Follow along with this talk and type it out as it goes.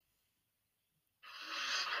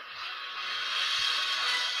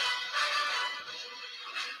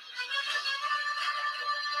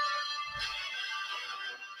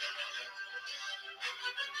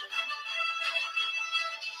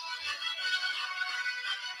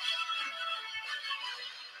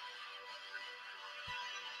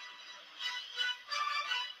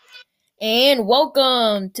And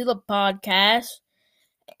welcome to the podcast.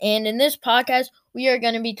 And in this podcast, we are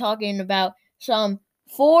going to be talking about some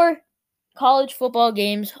 4 college football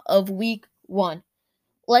games of week 1.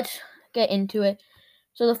 Let's get into it.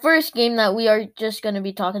 So the first game that we are just going to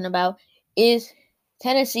be talking about is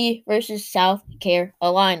Tennessee versus South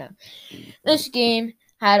Carolina. This game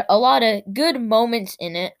had a lot of good moments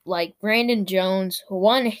in it, like Brandon Jones'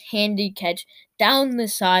 one-handed catch down the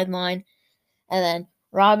sideline, and then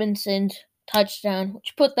Robinson's touchdown,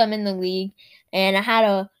 which put them in the league, and it had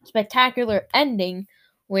a spectacular ending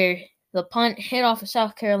where the punt hit off of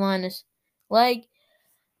South Carolina's leg.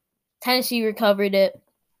 Tennessee recovered it,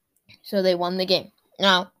 so they won the game.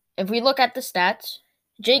 Now, if we look at the stats,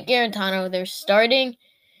 Jake Garantano, their starting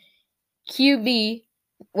QB,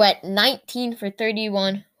 went 19 for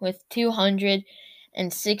 31 with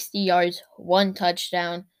 260 yards, 1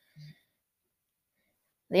 touchdown.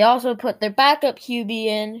 They also put their backup QB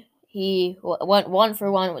in. He went 1 for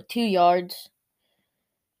 1 with 2 yards.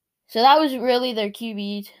 So that was really their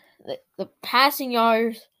QBs. The passing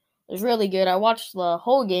yards was really good. I watched the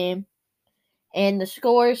whole game. And the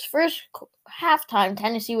scores, first halftime,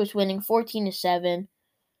 Tennessee was winning 14-7.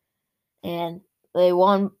 And they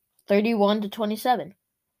won 31-27.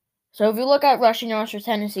 So if you look at rushing yards for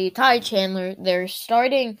Tennessee, Ty Chandler, their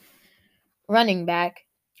starting running back,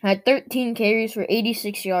 had 13 carries for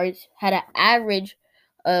 86 yards, had an average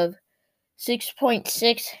of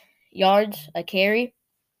 6.6 yards a carry.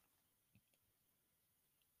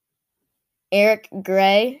 Eric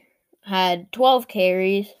Gray had 12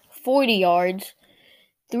 carries, 40 yards,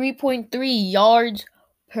 3.3 yards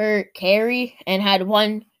per carry, and had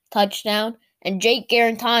 1 touchdown. And Jake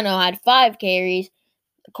Garantano had 5 carries.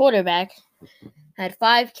 The quarterback had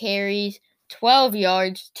 5 carries, 12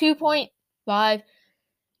 yards, 2.5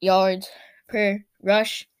 yards per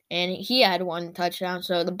rush, and he had 1 touchdown.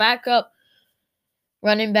 So the backup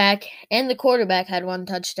running back and the quarterback had 1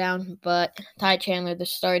 touchdown, but Ty Chandler, the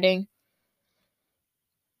starting,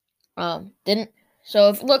 didn't. So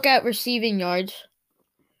if you look at receiving yards,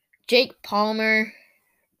 Jake Palmer,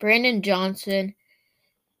 Brandon Johnson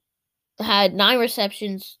had 9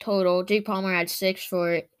 receptions total. Jake Palmer had 6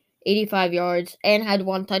 for 85 yards and had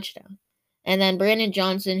 1 touchdown. And then Brandon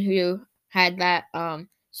Johnson, who had that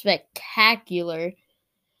spectacular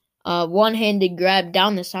one-handed grab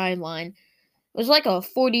down the sideline, it was like a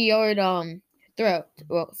 40-yard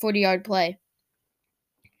 40-yard play.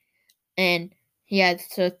 And he had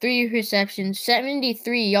 3 receptions,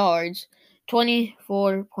 73 yards,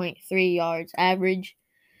 24.3 yards average.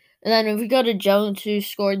 And then if we go to Jones, who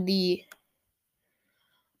scored he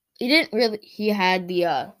had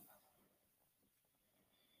the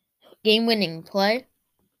game-winning play,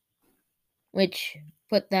 which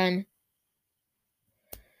put them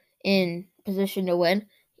in position to win.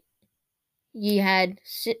 He had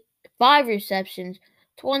 5 receptions,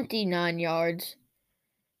 29 yards,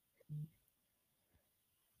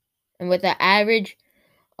 and with an average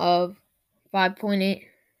of 5.8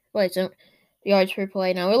 yards per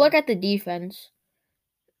play. Now we look at the defense.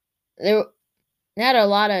 They had a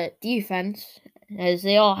lot of defense, as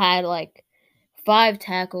they all had like 5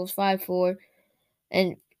 tackles, 5-4,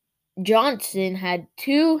 and Johnson had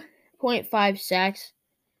 2.5 sacks,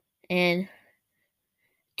 and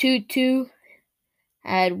Tutu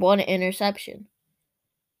had 1 interception.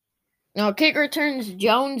 Now, kick returns,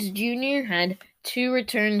 Jones Jr. had 2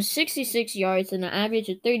 returns, 66 yards, and an average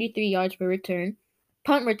of 33 yards per return.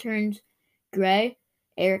 Punt returns, Eric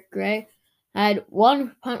Gray, had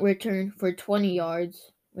 1 punt return for 20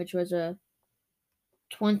 yards, which was a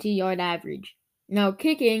 20-yard average. Now,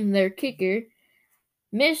 kicking, their kicker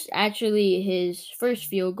missed actually his first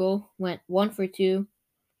field goal, went 1 for 2,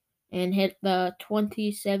 and hit the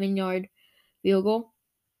 27-yard field goal.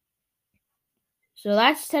 So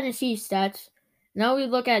that's Tennessee's stats. Now we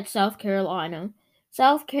look at South Carolina.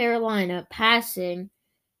 South Carolina passing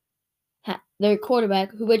their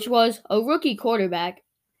quarterback, which was a rookie quarterback,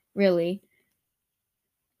 really,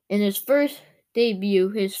 in his first debut,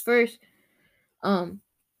 his first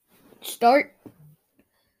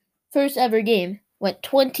first ever game, went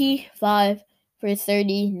 25 for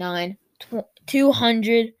 39,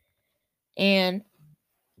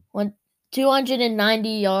 290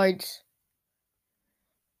 yards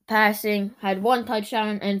passing, had 1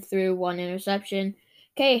 touchdown and threw 1 interception.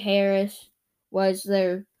 K. Harris was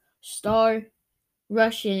their star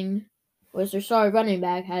running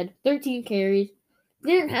back, had 13 carries.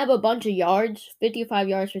 Didn't have a bunch of yards, 55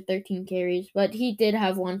 yards for 13 carries, but he did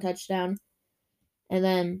have 1 touchdown. And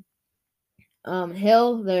then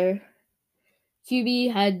Hill, their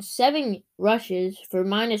QB, had 7 rushes for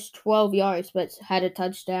minus 12 yards, but had a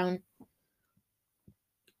touchdown.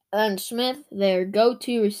 And Smith, their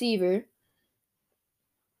go-to receiver,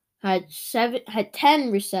 had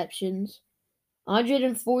 10 receptions,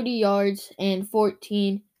 140 yards and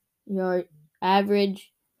 14-yard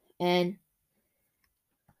average, and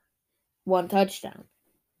 1 touchdown.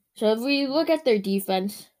 So if we look at their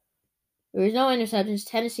defense, there was no interceptions.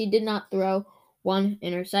 Tennessee did not throw 1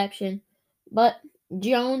 interception, but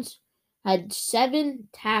Jones had 7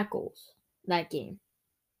 tackles that game.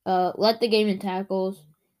 Led the game in tackles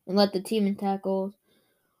and led the team in tackles.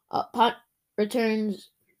 Punt returns.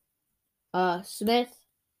 Smith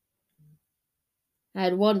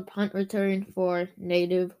had 1 punt return for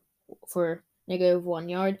negative 1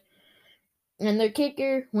 yard, and their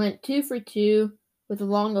kicker went 2 for 2 with a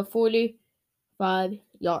long of 45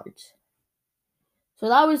 yards. So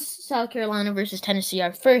that was South Carolina versus Tennessee,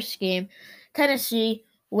 our first game. Tennessee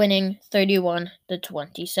winning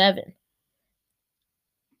 31-27.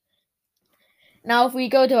 Now, if we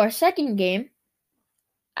go to our second game,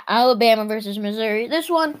 Alabama versus Missouri. This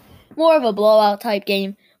one, more of a blowout type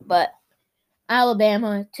game, but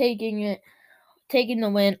Alabama taking the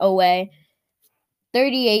win away,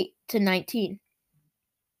 38-19.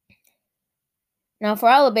 Now, for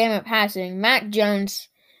Alabama passing, Mac Jones,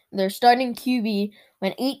 their starting QB,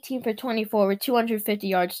 went 18 for 24 with 250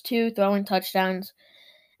 yards, 2 throwing touchdowns.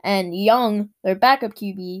 And Young, their backup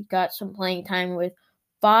QB, got some playing time went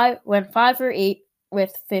 5 for 8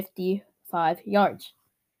 with 55 yards.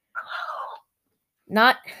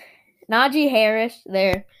 Najee Harris,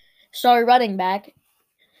 their star running back,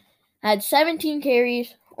 had 17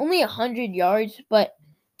 carries, only 100 yards, but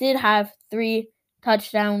did have 3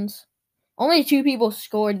 touchdowns. Only 2 people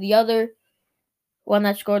scored. The other one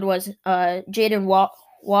that scored was Jaden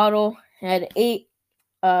Waddle. Had 8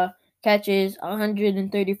 catches,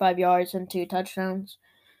 135 yards, and 2 touchdowns.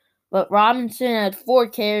 But Robinson had 4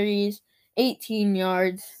 carries, 18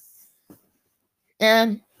 yards.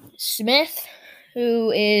 And Smith,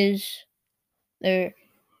 who is their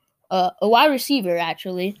a wide receiver,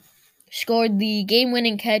 actually, scored the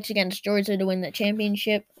game-winning catch against Georgia to win the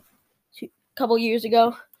championship a couple years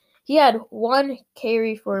ago. He had 1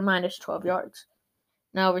 carry for minus 12 yards.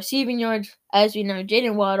 Now, receiving yards, as we know,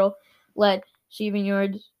 Jaden Waddle led receiving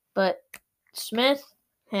yards, but Smith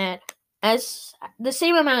had the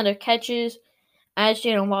same amount of catches as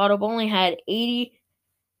Jaden Waddle, but only had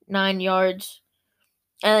 89 yards.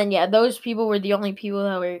 And yeah, those people were the only people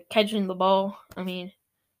that were catching the ball. I mean,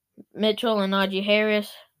 Mitchell and Najee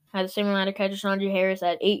Harris had the same amount of catches. Najee Harris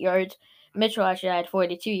had 8 yards. Mitchell actually had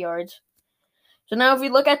 42 yards. So now if we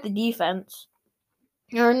look at the defense,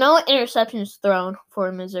 there are no interceptions thrown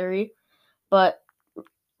for Missouri, but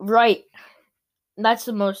Wright, that's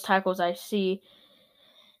the most tackles I've seen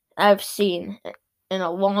in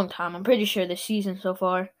a long time. I'm pretty sure this season so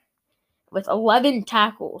far, with 11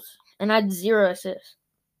 tackles and had 0 assists.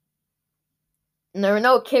 And there were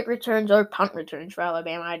no kick returns or punt returns for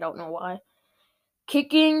Alabama. I don't know why.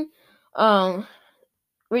 Kicking,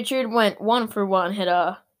 Richard went 1 for 1, hit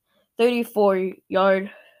a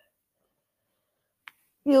 34-yard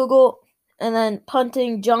field goal. And then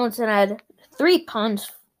punting, Johnson had 3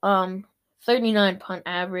 punts, 39 punt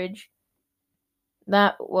average.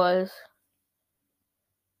 That was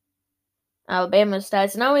Alabama's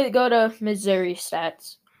stats. Now we go to Missouri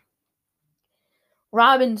stats.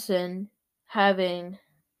 Robinson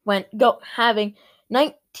went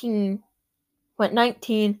 19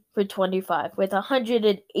 for 25 with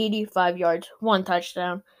 185 yards, 1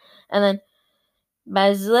 touchdown. And then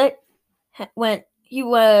Bazelak he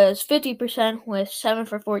was 50% with 7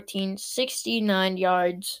 for 14, 69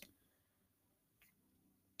 yards.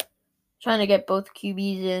 Trying to get both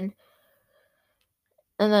QBs in.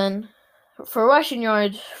 And then for rushing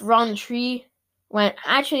yards, Ron Tree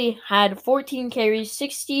had 14 carries,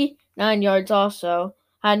 69 yards also,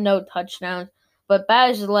 had no touchdowns. But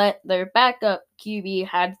Bazelak, their backup QB,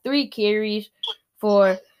 had 3 carries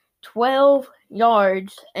for 12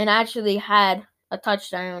 yards and actually had a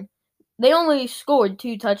touchdown. They only scored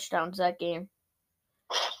 2 touchdowns that game.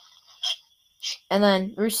 And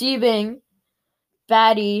then receiving,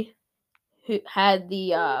 Batty, who had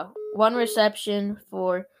the 1 reception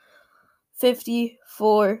for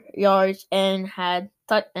 54 yards and had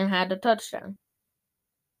a touchdown.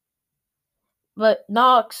 But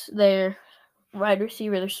Knox, their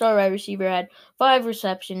star wide receiver, had 5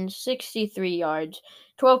 receptions, 63 yards,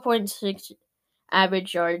 12.6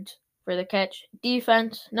 average yards for the catch.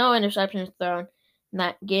 Defense, no interceptions thrown in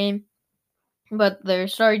that game. But their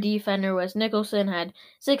star defender was Nicholson, had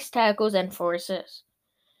 6 tackles and 4 assists.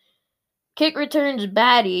 Kick returns,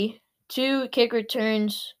 Batty, 2 kick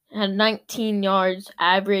returns, had 19 yards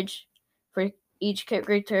average for each kick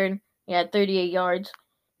return. He had 38 yards.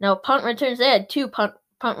 Now, punt returns, they had 2 punt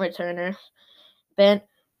returners.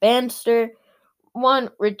 Banster, 1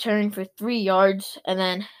 return for 3 yards, and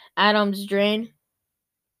then Adams Drain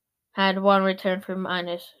had 1 return for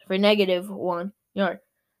 -1 yard.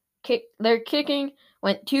 Their kicking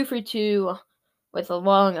went 2 for 2 with a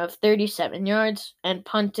long of 37 yards, and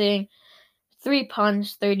punting 3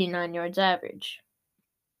 punts, 39 yards average.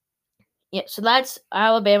 Yeah, so that's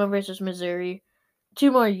Alabama versus Missouri.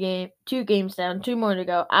 2 games down, 2 more to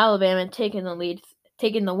go. Alabama taking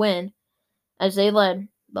the win as they led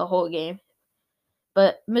the whole game.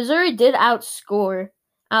 But Missouri did outscore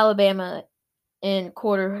Alabama in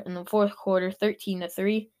the fourth quarter,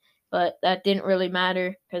 13-3. But that didn't really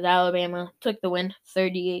matter because Alabama took the win,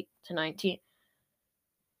 38-19.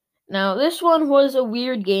 Now, this one was a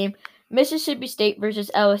weird game. Mississippi State versus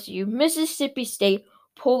LSU. Mississippi State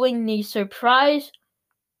pulling the surprise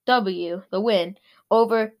W, the win,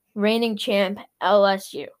 over reigning champ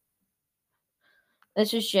LSU.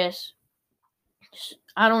 This is just,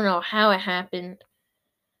 I don't know how it happened.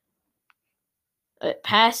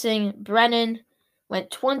 Passing, Brennan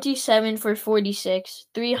went 27 for 46,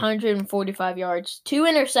 345 yards, 2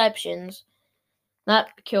 interceptions. That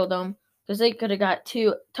killed him because they could have got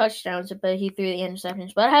 2 touchdowns, but he threw the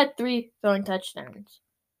interceptions. But I had 3 throwing touchdowns.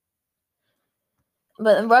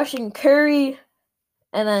 But rushing, Curry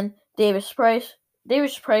and then Davis Price.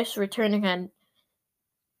 Davis Price returning had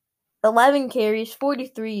 11 carries,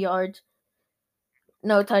 43 yards,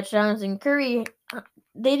 no touchdowns. And Curry,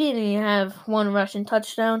 they didn't even have 1 rushing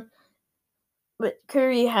touchdown. But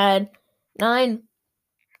Curry had 9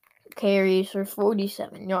 carries for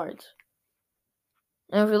 47 yards.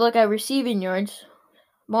 And if we look at receiving yards,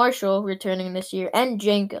 Marshall returning this year and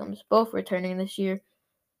Jenkins both returning this year.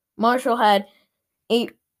 Marshall had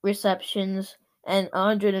 8 receptions and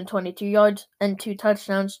 122 yards and 2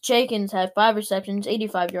 touchdowns. Jenkins had 5 receptions,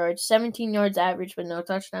 85 yards, 17 yards average, but no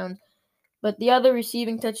touchdowns. But the other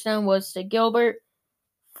receiving touchdown was to Gilbert,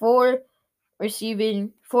 4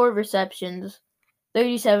 receptions,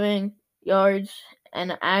 37 yards,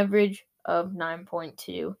 and an average of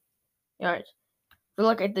 9.2 yards. If we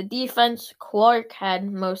look at the defense, Clark had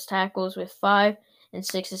most tackles with 5 and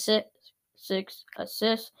 6 assists,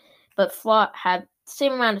 but Flott had the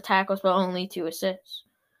same amount of tackles but only 2 assists.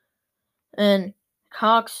 And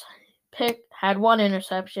Cox had 1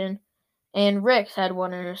 interception, and Ricks had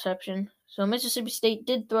 1 interception. So Mississippi State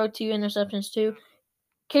did throw 2 interceptions too.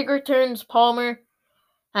 Kick returns, Palmer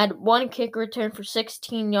had 1 kick return for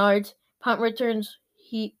 16 yards. Punt returns,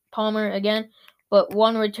 Palmer again, but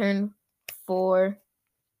 1 return for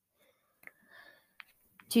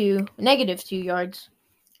 -2 yards.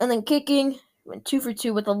 And then kicking went 2 for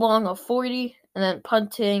 2 with a long of 40. And then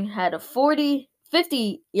punting had a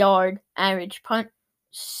 50-yard average punt,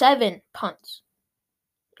 7 punts.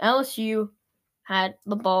 LSU had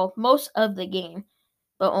the ball most of the game,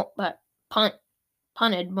 but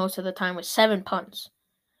punted most of the time with 7 punts.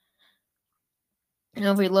 And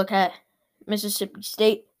if we look at Mississippi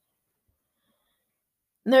State,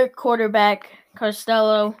 their quarterback,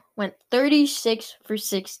 Costello, went 36 for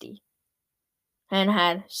 60 and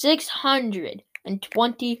had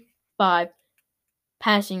 625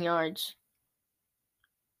 passing yards.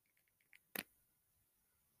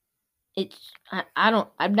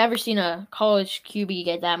 I've never seen a college QB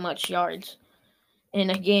get that much yards in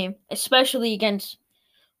a game, especially against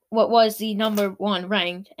what was the number 1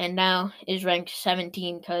 ranked and now is ranked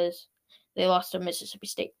 17 because they lost to Mississippi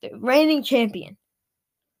State, the reigning champs,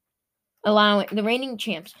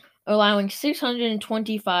 allowing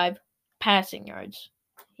 625 passing yards.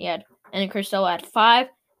 And Costello had 5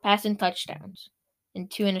 passing touchdowns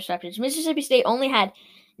and 2 interceptions. Mississippi State only had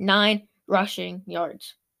 9 rushing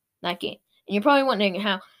yards that game. And you're probably wondering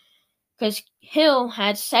how, because Hill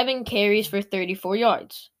had 7 carries for 34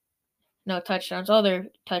 yards. No touchdowns. All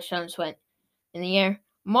their touchdowns went in the air.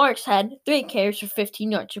 Marks had 3 carries for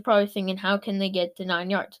 15 yards. You're probably thinking, how can they get to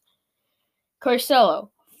 9 yards?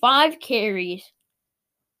 Costello, 5 carries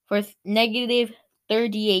for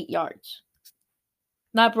 -38 yards.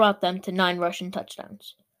 That brought them to 9 rushing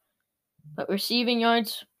touchdowns. But receiving,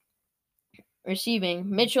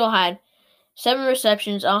 Mitchell had 7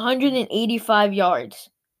 receptions, 185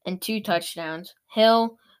 yards, and 2 touchdowns.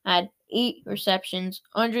 Hill had 8 receptions,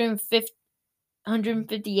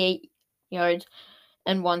 158 yards,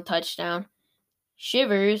 and 1 touchdown.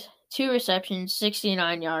 Shivers, 2 receptions,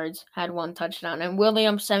 69 yards, had 1 touchdown. And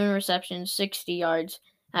Williams, 7 receptions, 60 yards,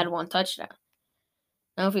 had 1 touchdown.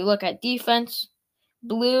 Now if we look at defense,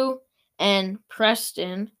 Blue and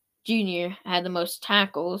Preston Jr. had the most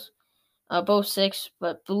tackles, both 6,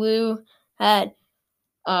 but Blue had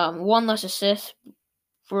 1 less assist.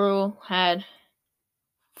 Burrell had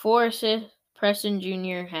 4 assists. Preston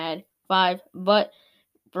Jr. had 5, but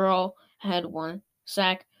Burrell had 1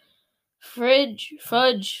 sack.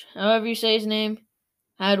 Fudge, however you say his name,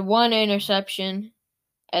 had 1 interception,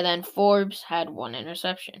 and then Forbes had 1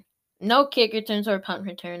 interception. No kick returns or punt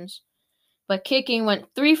returns, but kicking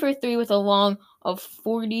went 3 for 3 with a long of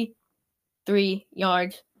 43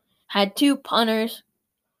 yards. Had 2 punters.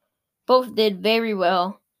 Both did very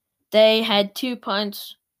well. They had 2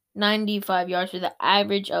 punts, 95 yards with an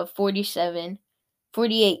average of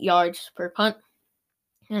 48 yards per punt.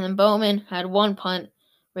 And then Bowman had 1 punt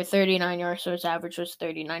for 39 yards, so his average was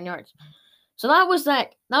 39 yards. So that was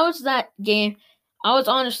that game. I was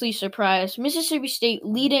honestly surprised. Mississippi State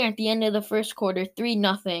leading at the end of the first quarter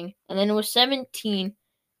 3-0, and then it was 17-14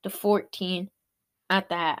 at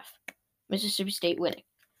the half. Mississippi State winning.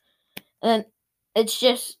 And it's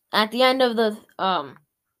just at the end of the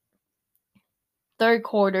third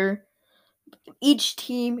quarter, each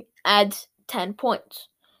team adds 10 points.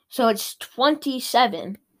 So it's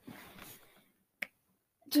 27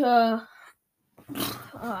 to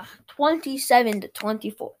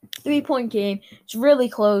 24. 3-point game. It's really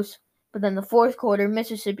close. But then the fourth quarter,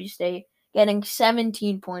 Mississippi State getting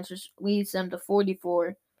 17 points, which leads them to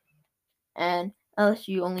 44. And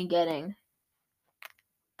LSU only getting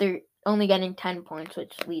 10 points,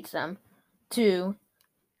 which leads them to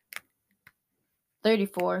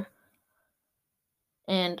 34.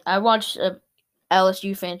 And I watched a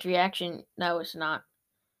LSU fans' reaction. That was not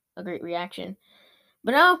a great reaction.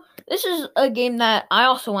 But now, this is a game that I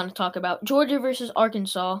also want to talk about. Georgia versus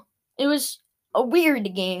Arkansas. It was a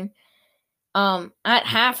weird game. At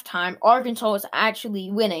halftime, Arkansas was actually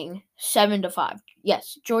winning 7-5.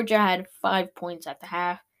 Yes, Georgia had 5 points at the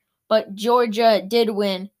half, but Georgia did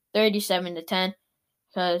win 37-10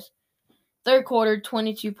 because third quarter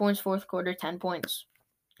 22 points, fourth quarter 10 points.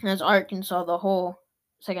 As Arkansas, the whole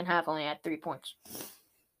second half only had 3 points.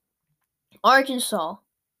 Arkansas,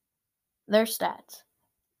 their stats.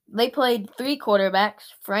 They played 3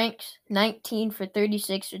 quarterbacks. Franks, 19 for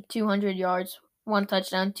 36 with 200 yards, 1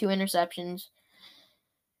 touchdown, 2 interceptions.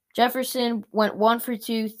 Jefferson went 1 for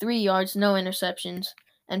 2, 3 yards, no interceptions.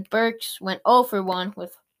 And Burks went 0 for 1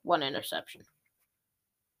 with 1 interception.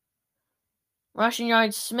 Rushing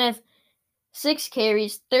yards, Smith, 6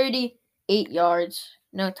 carries, 38 yards,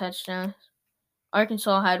 no touchdowns.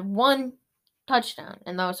 Arkansas had 1 touchdown,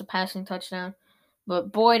 and that was a passing touchdown.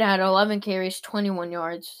 But Boyd had 11 carries, 21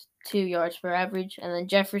 yards, 2 yards per average. And then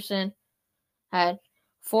Jefferson had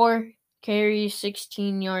 4 carries,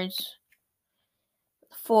 16 yards,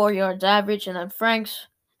 4 yards average. And then Franks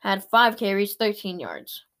had 5 carries, 13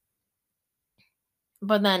 yards.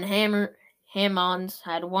 But then Hammonds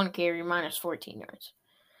had 1 carry, minus 14 yards.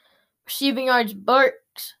 Receiving yards,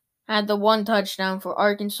 Burks had the 1 touchdown for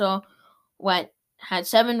Arkansas, had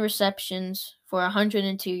 7 receptions for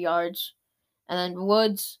 102 yards. And then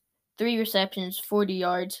Woods, 3 receptions, 40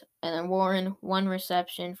 yards. And then Warren, 1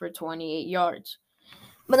 reception for 28 yards.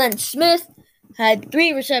 But then Smith had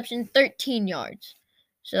 3 receptions, 13 yards.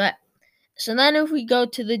 So then if we go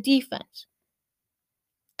to the defense,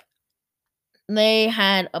 they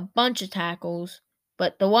had a bunch of tackles.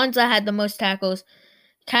 But the ones that had the most tackles,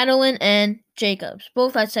 Catalan and Jacobs,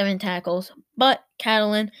 both had 7 tackles. But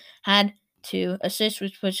Catalan had 2 assists,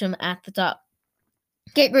 which puts him at the top.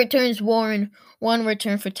 Kick returns, Warren, 1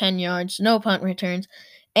 return for 10 yards, no punt returns.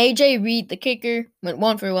 A.J. Reed, the kicker, went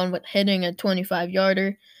 1 for 1 with hitting a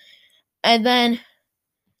 25-yarder. And then,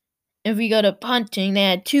 if we go to punting, they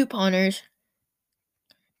had 2 punters.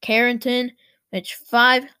 Carrington, which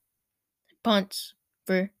 5 punts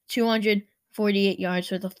for 248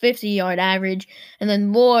 yards with a 50-yard average. And then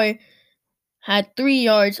Moore had 3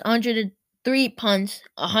 yards, 103 punts,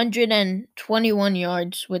 121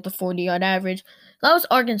 yards with a 40-yard average. That was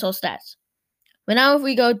Arkansas stats. But now if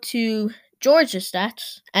we go to Georgia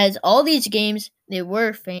stats, as all these games, there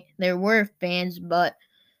were fans, but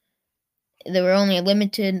they were only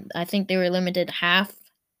limited. I think they were limited half.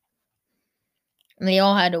 And they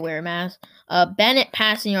all had to wear a mask. Bennett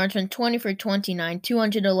passing yards went 20 for 29,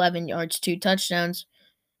 211 yards, 2 touchdowns.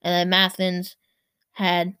 And then Mathens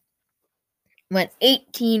went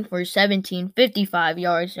 18 for 17, 55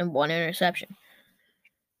 yards, and 1 interception.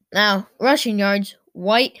 Now, rushing yards,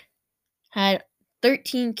 White had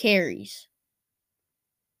 13 carries,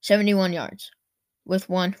 71 yards, with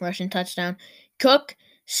 1 rushing touchdown. Cook,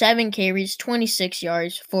 7 carries, 26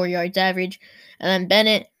 yards, 4 yards average. And then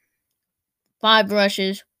Bennett, 5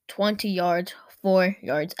 rushes, 20 yards, 4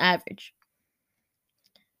 yards average.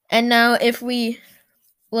 And now if we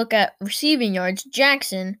look at receiving yards,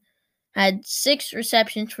 Jackson had 6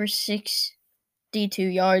 receptions for 62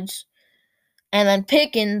 yards. And then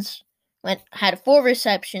Pickens had 4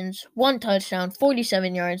 receptions, 1 touchdown,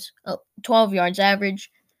 47 yards, 12 yards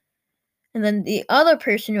average. And then the other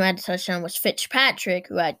person who had a touchdown was Fitzpatrick,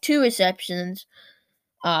 who had 2 receptions,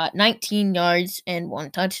 19 yards, and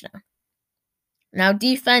 1 touchdown. Now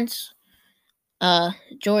defense, the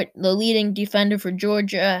leading defender for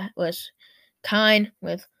Georgia was Kine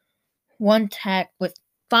with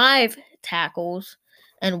 5 tackles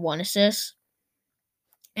and 1 assist.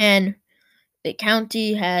 And the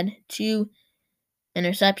county had 2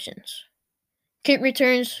 interceptions. Kick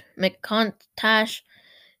returns, McIntosh,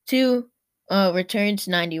 2 returns,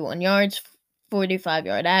 91 yards,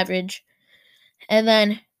 45-yard average. And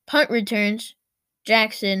then punt returns,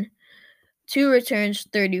 Jackson, 2 returns,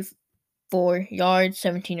 34 yards,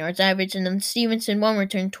 17 yards average. And then Stevenson, 1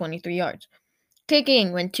 return, 23 yards.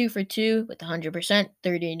 Kicking went 2 for 2 with 100%,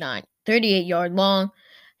 38-yard long,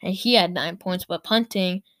 and he had 9 points. But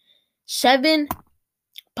punting, 7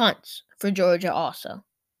 punts for Georgia also.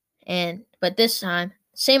 But this time,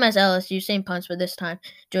 same as LSU, same punts, but this time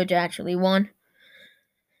Georgia actually won.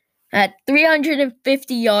 At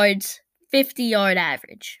 350 yards, 50-yard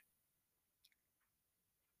average.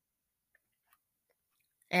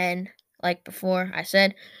 And like before, I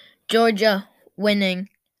said Georgia winning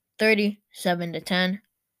 37-10.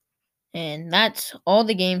 And that's all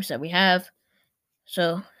the games that we have.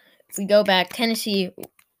 So if we go back, Tennessee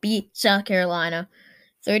beat South Carolina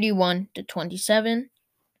 31-27.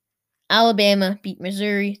 Alabama beat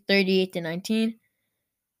Missouri 38-19.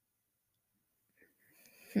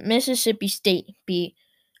 Mississippi State beat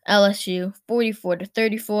LSU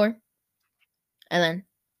 44-34. And then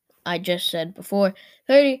I just said before,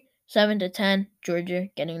 37-10, Georgia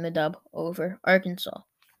getting the dub over Arkansas.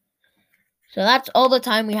 So that's all the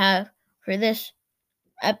time we have for this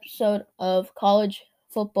episode of college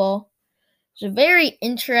football. It's a very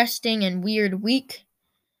interesting and weird week.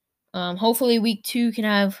 Hopefully week 2 can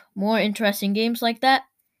have more interesting games like that.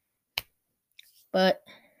 But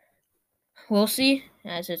we'll see,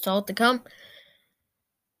 as it's all to come.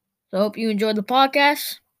 So I hope you enjoyed the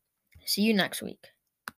podcast. See you next week.